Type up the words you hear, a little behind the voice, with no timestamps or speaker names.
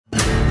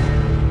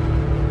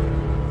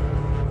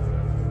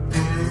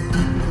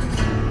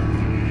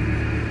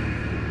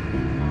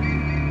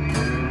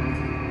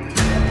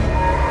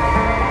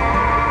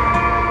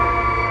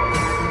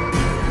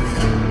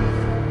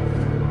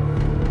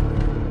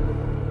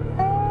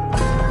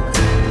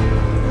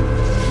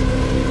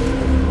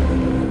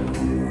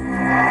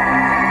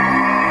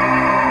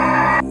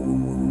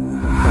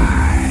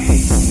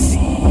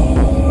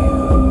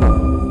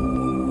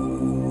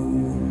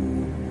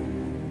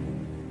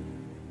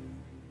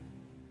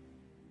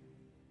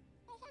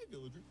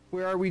villager.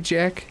 Where are we,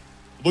 Jack?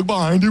 Look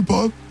behind you,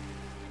 Puff.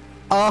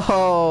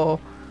 Oh,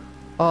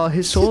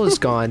 his soul is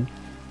gone.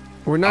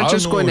 We're not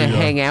just going to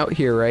hang out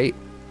here, right?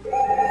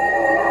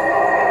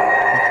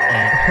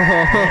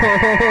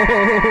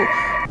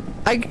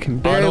 I can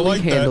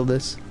barely handle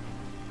this.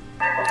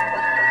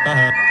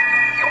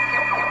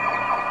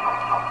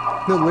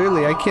 No,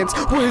 literally, I can't.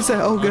 What is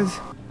that? Oh, God.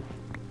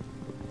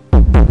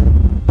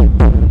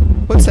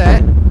 What's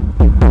that?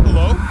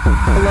 Hello?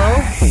 Hello?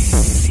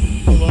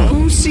 Hello?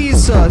 Who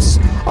sees us?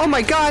 Oh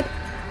my God!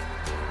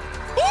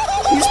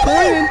 He's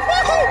pointing.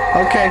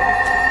 Okay.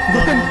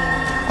 Run.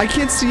 I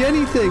can't see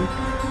anything.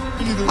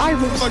 I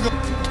was.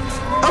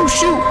 Oh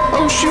shoot!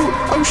 Oh shoot!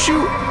 Oh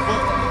shoot!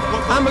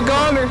 What? I'm a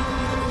goner.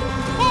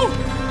 Oh!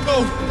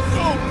 No!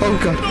 Oh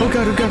God! Oh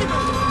God! Oh God!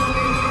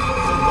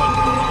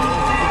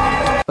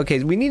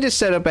 Okay, we need to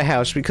set up a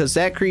house because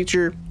that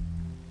creature.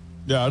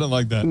 Yeah, I don't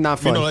like that. Not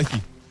fun.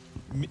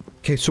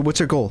 Okay, so what's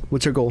our goal?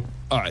 What's our goal?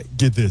 All right,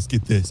 get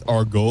this.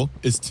 Our goal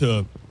is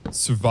to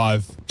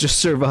survive. Just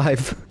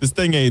survive. This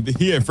thing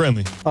he ain't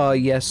friendly.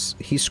 Yes,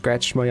 he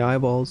scratched my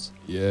eyeballs.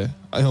 Yeah,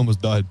 I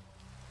almost died.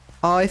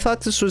 Oh, I thought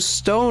this was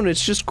stone.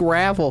 It's just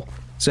gravel.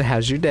 So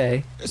how's your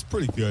day? It's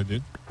pretty good,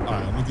 dude. All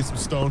right, I'm gonna get some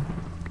stone.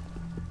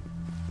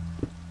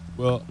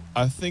 Well,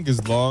 I think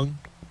as long.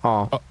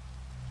 Oh.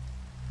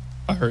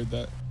 I heard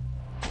that.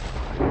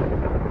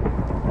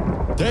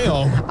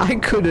 Damn. I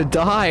could have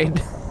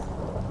died.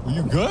 Were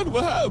you good?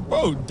 What happened?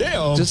 Bro,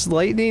 damn. Just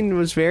lightning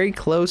was very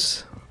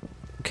close.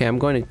 Okay, I'm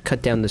going to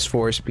cut down this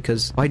forest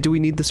because why do we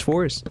need this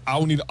forest? I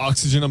don't need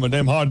oxygen. I'm a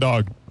damn hot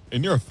dog.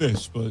 And you're a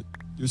fish, but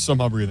you're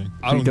somehow breathing.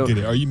 I don't get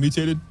it. Are you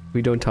mutated?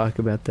 We don't talk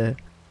about that.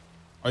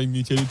 Are you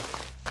mutated?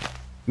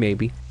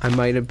 Maybe. I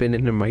might have been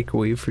in a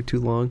microwave for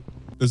too long.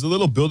 There's a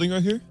little building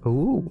right here.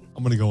 Ooh.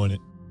 I'm gonna go in it.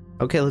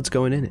 Okay, let's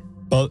go in it.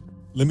 But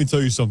let me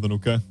tell you something,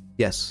 okay?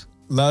 Yes.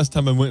 Last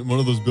time I went in one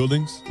of those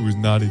buildings, it was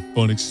not a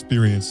fun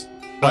experience.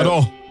 At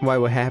all. Why?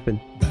 What happened?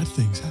 Bad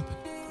things happen.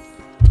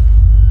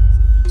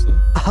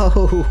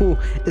 Oh,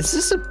 is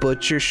this a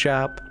butcher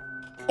shop?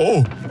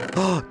 Oh.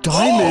 Oh,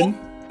 diamond.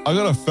 Oh, I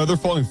got a feather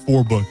falling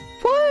 4 book.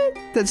 What?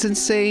 That's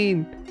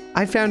insane.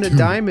 I found a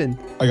diamond.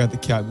 I got the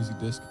cat music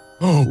disc.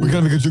 Oh, we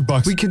gotta make a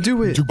jukebox. We can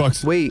do it.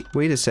 Jukebox.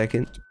 Wait a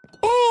second.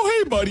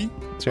 Oh, hey, buddy.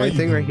 Is there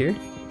anything right here?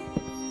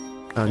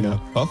 Oh,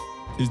 no. Puff?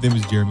 His name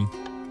is Jeremy.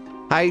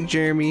 Hi,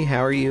 Jeremy.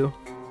 How are you?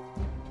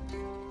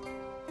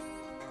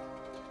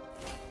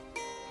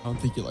 I don't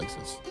think he likes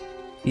us.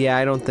 Yeah,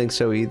 I don't think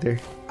so either.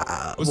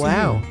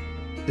 Wow.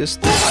 This.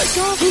 Oh my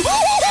God.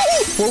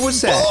 What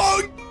was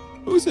that?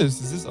 Who is this?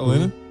 Is this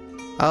Elena?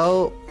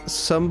 Oh,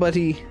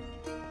 somebody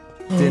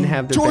didn't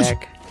have their George.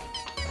 back.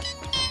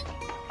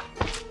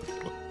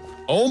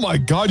 Oh my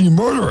God, you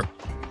murderer.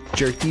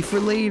 Jerky for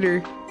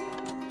later.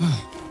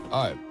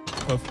 Alright,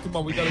 Puff, come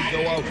on, we gotta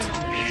go out.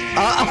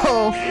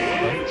 Uh-oh.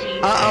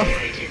 Uh-oh.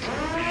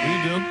 What are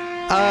you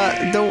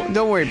doing?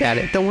 Don't worry about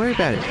it. Don't worry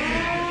about it.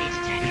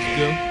 What you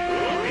do?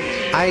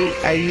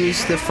 I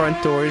used the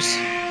front doors.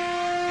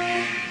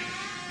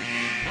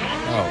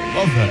 Oh,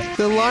 love that.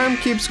 The alarm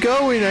keeps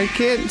going. I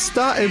can't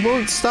stop. It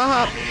won't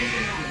stop.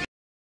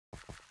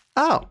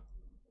 Oh.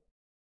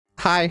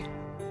 Hi.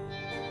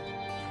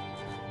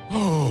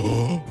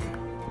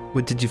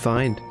 What did you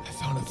find? I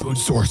found a food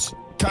source.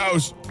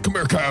 Cows! Come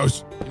here,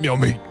 cows! Give me all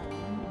meat.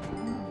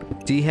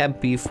 Do you have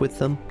beef with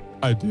them?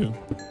 I do.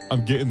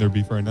 I'm getting their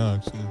beef right now,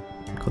 actually.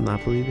 I could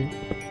not believe it.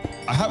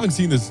 I haven't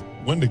seen this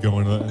Wendigo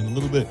in a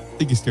little bit. I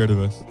think he's scared of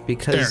us.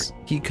 Because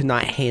he could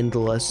not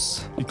handle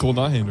us. He could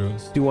not handle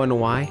us. Do you want to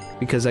know why?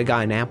 Because I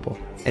got an apple.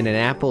 And an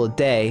apple a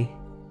day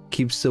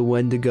keeps the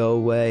Wendigo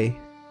away.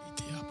 Eat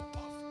the apple,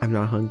 Puff. I'm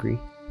not hungry.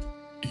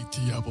 Eat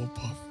the apple,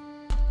 Puff.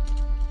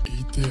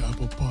 Eat the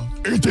apple, Puff.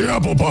 Eat the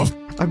apple, Puff!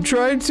 I'm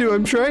trying to.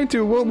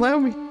 It won't allow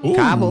me. Ooh.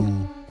 Cobble.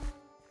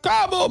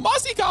 Cobble!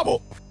 Mossy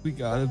cobble! We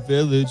got a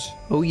village.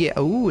 Oh, yeah.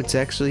 Oh, it's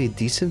actually a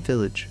decent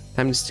village.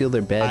 Time to steal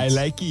their beds. I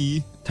like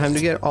it. Time to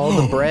get all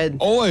the bread.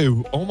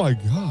 Oh my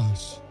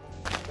gosh.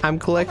 I'm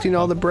collecting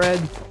all the bread.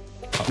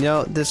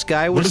 No, this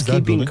guy was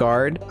keeping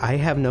guard. I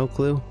have no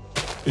clue.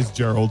 It's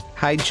Gerald.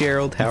 Hi,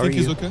 Gerald. How are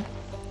you? Think he's okay?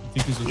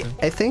 You think he's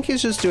okay? I think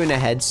he's just doing a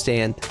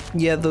headstand.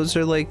 Yeah, those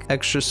are like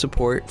extra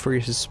support for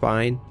his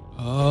spine.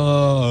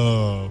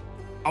 Oh.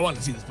 I want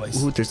to see this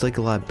place. Ooh, there's like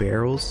a lot of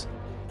barrels.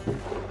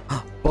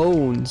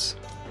 Bones.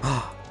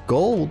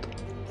 Gold.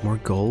 More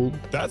gold.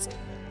 That's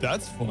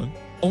fun.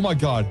 Oh my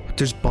God.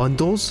 There's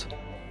bundles?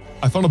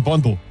 I found a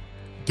bundle.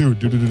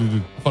 Dude. I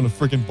found a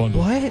freaking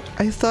bundle. What?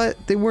 I thought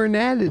they weren't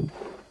added.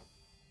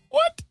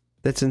 What?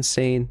 That's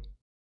insane.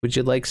 Would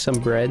you like some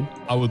bread?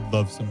 I would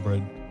love some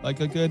bread. Like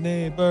a good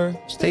neighbor.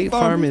 State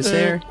Farm is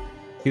there.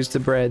 Here's the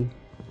bread.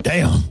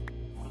 Damn.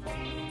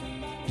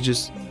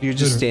 You're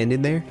just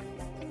standing there?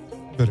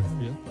 Better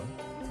hurry up.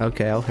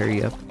 Okay, I'll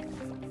hurry up.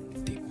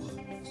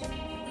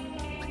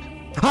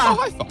 Oh,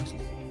 hi, foxes.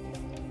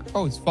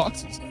 Oh, it's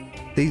foxes.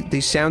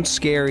 They sound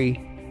scary.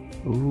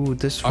 Ooh,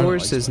 this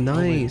forest is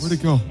nice. Where'd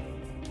it go?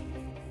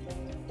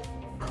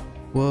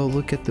 Whoa,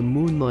 look at the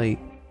moonlight.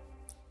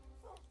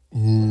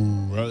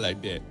 Ooh, I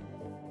like that.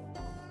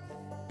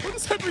 What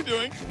is Henry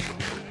doing?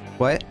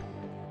 What?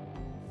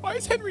 Why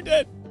is Henry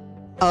dead?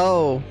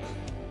 Oh.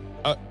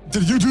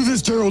 Did you do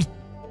this, Gerald?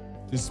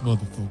 This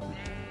motherfucker.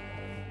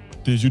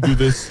 Did you do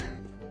this?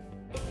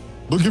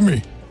 Look at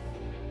me.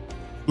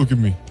 Look at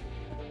me.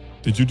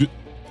 Did you do...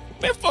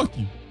 Man, fuck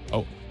you.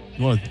 Oh,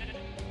 you want to...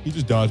 He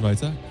just dodged my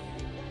attack.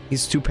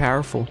 He's too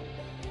powerful.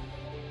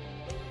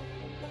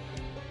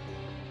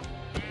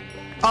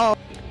 Oh.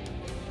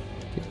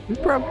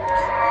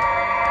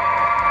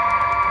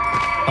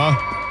 Huh?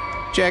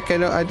 Jack,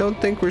 I don't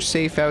think we're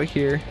safe out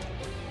here.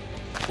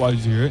 Why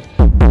did you hear it?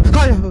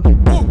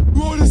 Oh,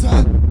 what is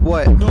that?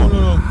 what? No. Stop,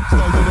 no.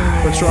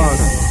 What's wrong?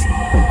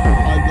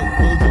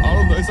 I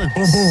don't know. It's like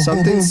boom, boom,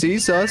 Something boom, boom.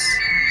 sees us.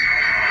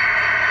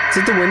 Is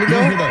it the Wendigo?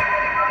 You hear that?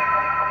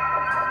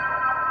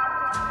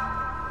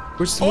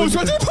 Where's the It's Wendigo?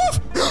 right there, Puff!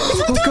 It's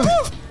right there, God.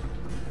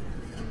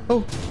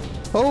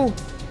 Puff! Oh.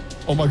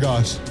 Oh my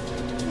gosh.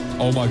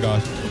 Oh my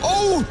gosh.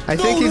 Oh! I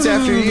think he's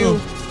after you.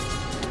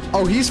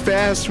 Oh, he's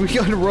fast. We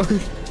gotta run.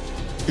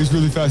 He's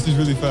really fast. He's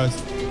really fast.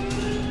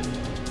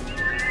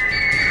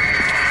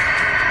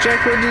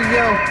 Jack, where did he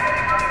go?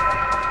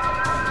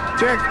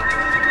 Jack.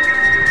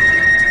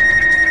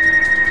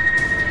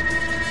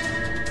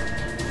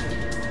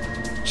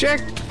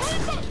 Jack.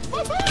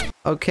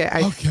 Okay,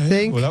 I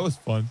think. Well, that was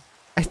fun.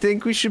 I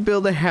think we should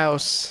build a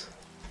house,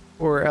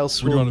 or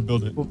else Where do you want to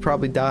build it? we'll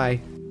probably die.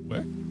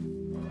 Where?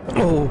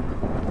 Oh.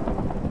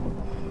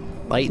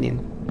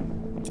 Lightning.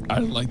 I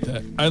didn't like that.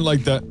 I didn't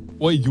like that.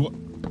 Wait, you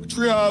want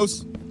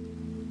treehouse?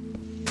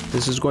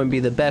 This is going to be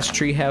the best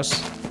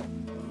treehouse.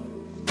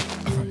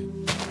 All right.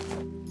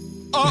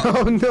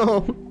 Oh no.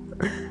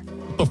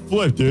 What the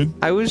flip, dude?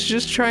 I was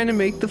just trying to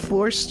make the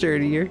floor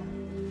sturdier.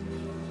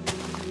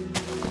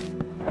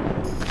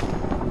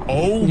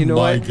 Oh You know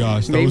my what?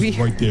 gosh, that Maybe- was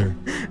right there.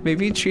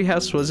 Maybe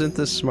treehouse wasn't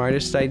the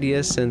smartest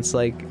idea since,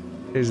 like,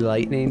 there's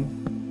lightning.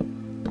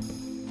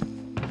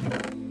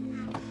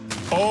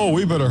 Oh,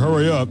 we better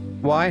hurry up.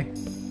 Why?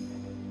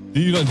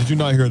 Did you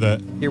not hear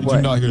that? Hear Did what?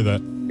 you not hear that?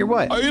 You're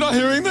what? Are you not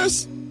hearing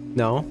this?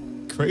 No.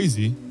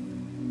 Crazy.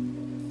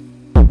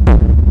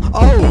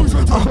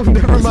 Oh,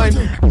 never mind.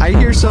 I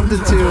hear something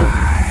too.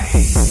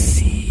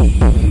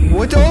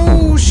 What?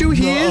 Oh, shoot,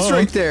 he is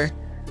right there.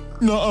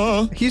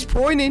 Nuh-uh. He's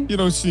pointing. You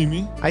don't see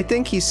me. I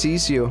think he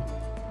sees you.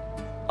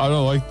 I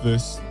don't like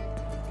this.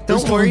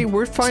 Don't worry,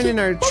 we're finding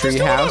our tree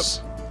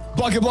house.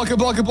 Block it, block it,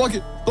 block it, block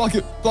it, block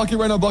it, block it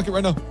right now, block it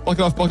right now. Block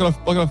it off, block it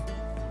off, block it off.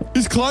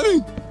 He's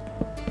climbing!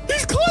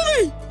 He's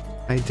climbing!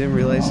 I didn't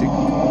realize he...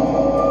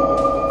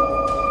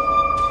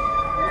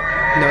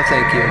 No,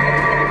 thank you.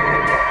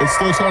 It's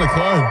still trying to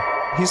climb.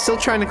 He's still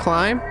trying to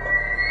climb?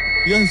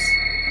 Yes.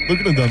 Look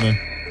at him down there.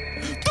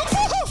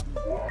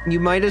 You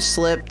might have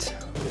slipped.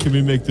 Can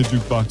we make the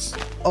jukebox?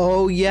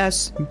 Oh,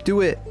 yes. Do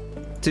it.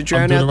 To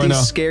drown doing out it right these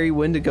now. scary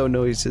Wendigo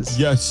noises.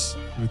 Yes.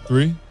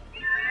 3,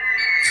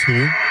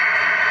 2.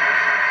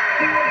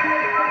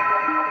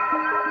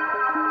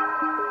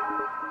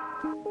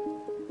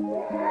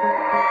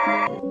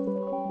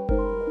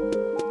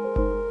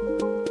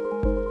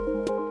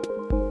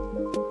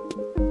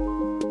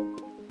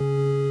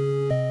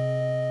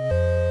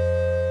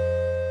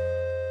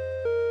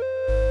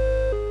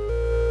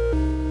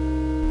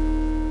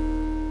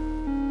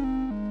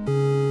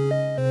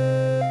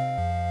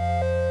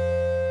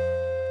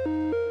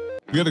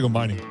 We gotta go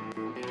mining.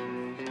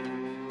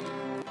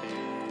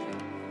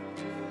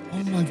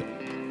 Oh my god.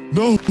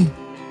 No!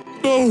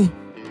 No!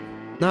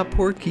 Not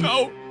Porky.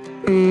 No!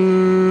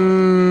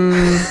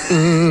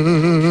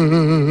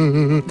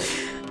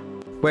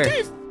 Where?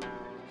 Dave!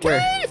 Where?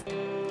 Dave!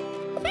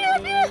 Up here,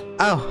 up here!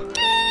 Oh.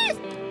 Dave!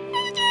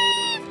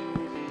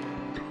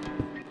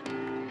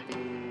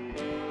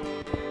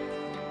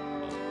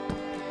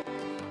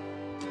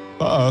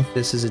 Dave!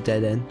 This is a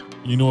dead end.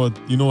 You know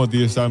what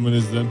the assignment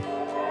is then?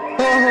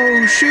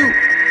 Oh, shoot.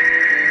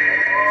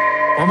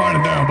 We're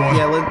mining down, boy.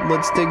 Yeah,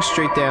 let's dig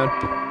straight down.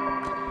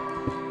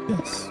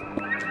 Yes.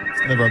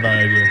 It's never a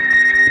bad idea.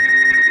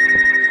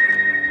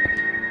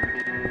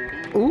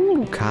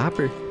 Ooh,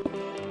 copper. Is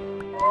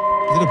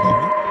it a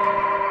buggy?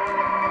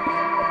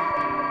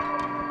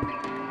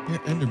 Yeah,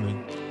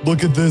 Enderman.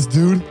 Look at this,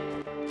 dude.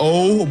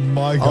 Oh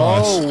my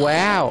gosh. Oh,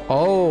 wow.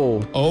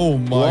 Oh. Oh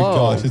my Whoa.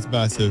 gosh, it's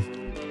massive.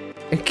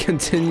 It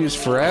continues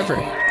forever.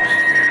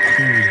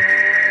 Dude.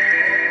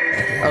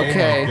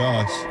 Okay. Oh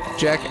my gosh.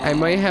 Jack, I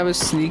might have a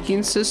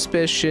sneaking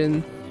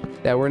suspicion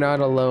that we're not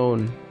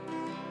alone.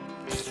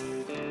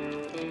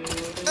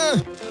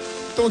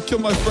 Don't kill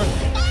my friend.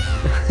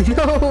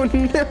 No.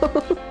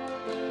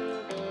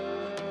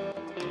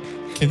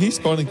 Can he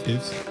spawn in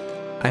caves?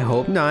 I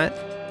hope not.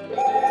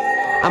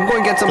 I'm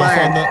going to get some Go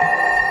iron.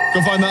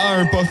 find the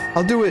iron, Puff.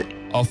 I'll do it.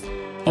 I'll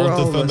all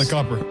of defend the us.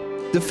 copper.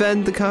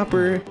 Defend the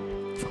copper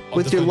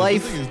with your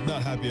life. This thing is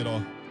not happy at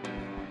all.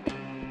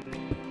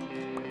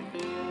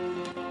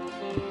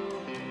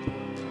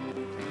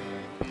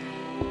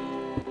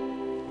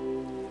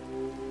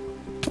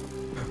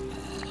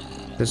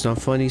 That's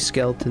not funny,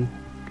 skeleton.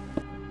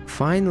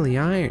 Finally,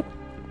 iron.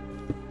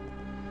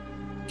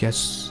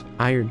 Yes,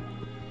 iron.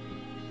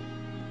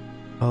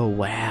 Oh,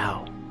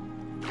 wow.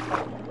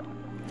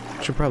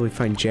 Should probably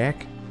find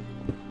Jack.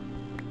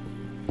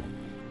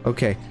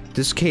 Okay,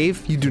 this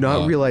cave, you do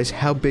not realize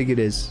how big it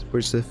is.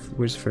 Where's the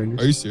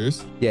furnace? Are you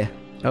serious? Yeah.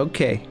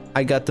 Okay,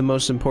 I got the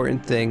most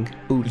important thing.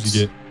 Boots. What'd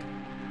you get?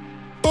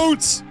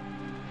 Boots!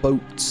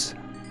 Boats.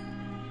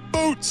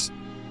 Boots!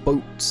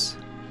 Boats.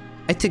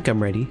 I think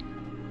I'm ready.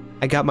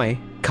 I got my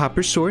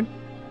copper sword.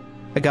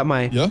 I got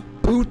my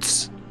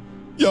boots.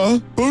 Yeah,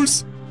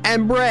 boots.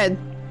 And bread.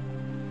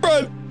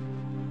 Bread.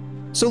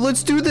 So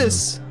let's do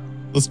this.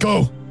 Let's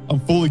go. I'm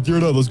fully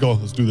geared up. Let's go.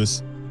 Let's do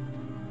this.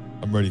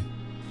 I'm ready.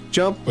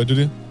 Jump. Wait, did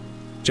you?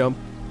 Jump.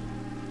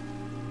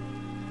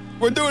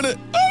 We're doing it.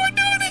 Oh, we're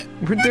doing it.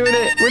 We're doing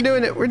it. We're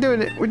doing it. We're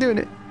doing it. We're doing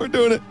it. We're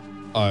doing it.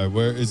 All right,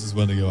 where is this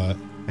Wendigo at?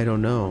 I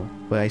don't know,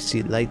 but I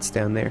see lights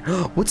down there.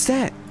 What's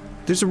that?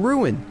 There's a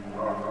ruin.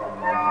 Oh,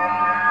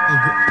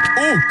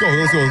 go.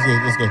 Let's go. Let's go.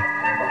 Let's go.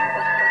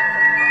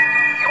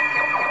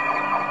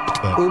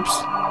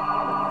 Oops.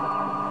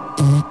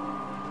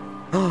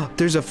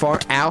 There's a farm.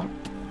 Ow.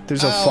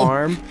 There's a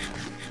farm.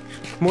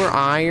 More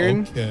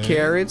iron,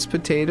 carrots,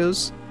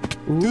 potatoes.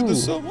 Ooh. Dude,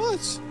 there's so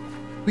much.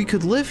 We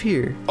could live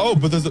here. Oh,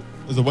 but there's a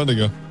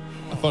Wendigo.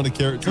 I found a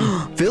carrot too.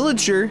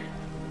 Villager.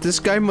 This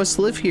guy must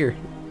live here.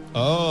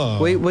 Oh.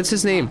 Wait, what's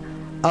his name?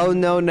 Oh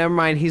no, never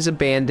mind. He's a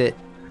bandit.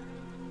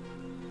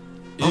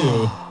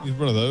 Ew. He's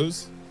one of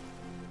those.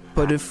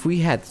 But if we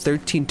had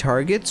 13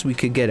 targets, we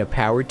could get a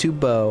power 2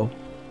 bow.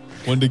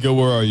 Wendigo,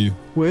 where are you?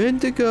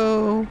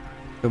 Wendigo.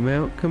 Come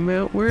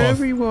out,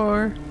 wherever you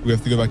are. We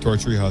have to go back to our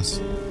treehouse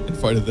and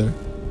fight it there.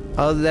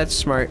 Oh, that's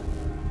smart.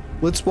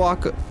 Let's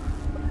walk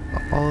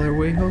all our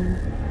way home.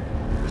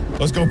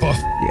 Let's go, Puff.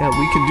 Yeah,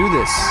 we can do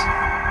this.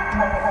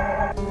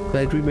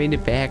 Glad we made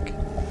it back.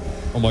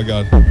 Oh my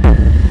god.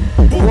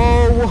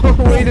 Whoa,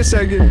 wait a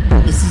second.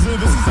 This is it.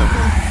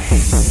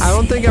 I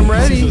don't think I'm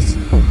ready.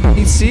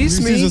 He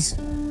sees me. Sees us.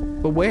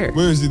 But where?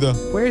 Where is he though?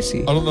 Where is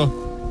he? I don't know.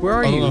 Where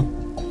are you? I don't know.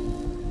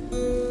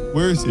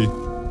 Where is he?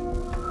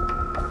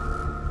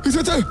 He's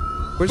right there.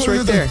 Where's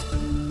right there?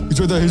 He's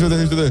right there. He's right there.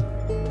 He's right there.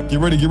 Get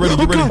ready. Get ready.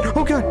 Get ready. God,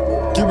 oh god.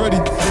 Get ready.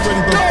 Get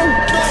ready. Bro.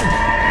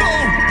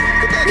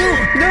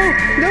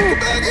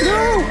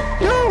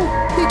 No.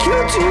 He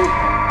killed you.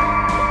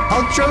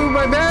 I'll try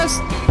my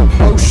best.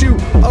 Oh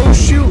shoot. Oh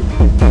shoot.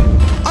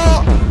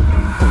 Oh.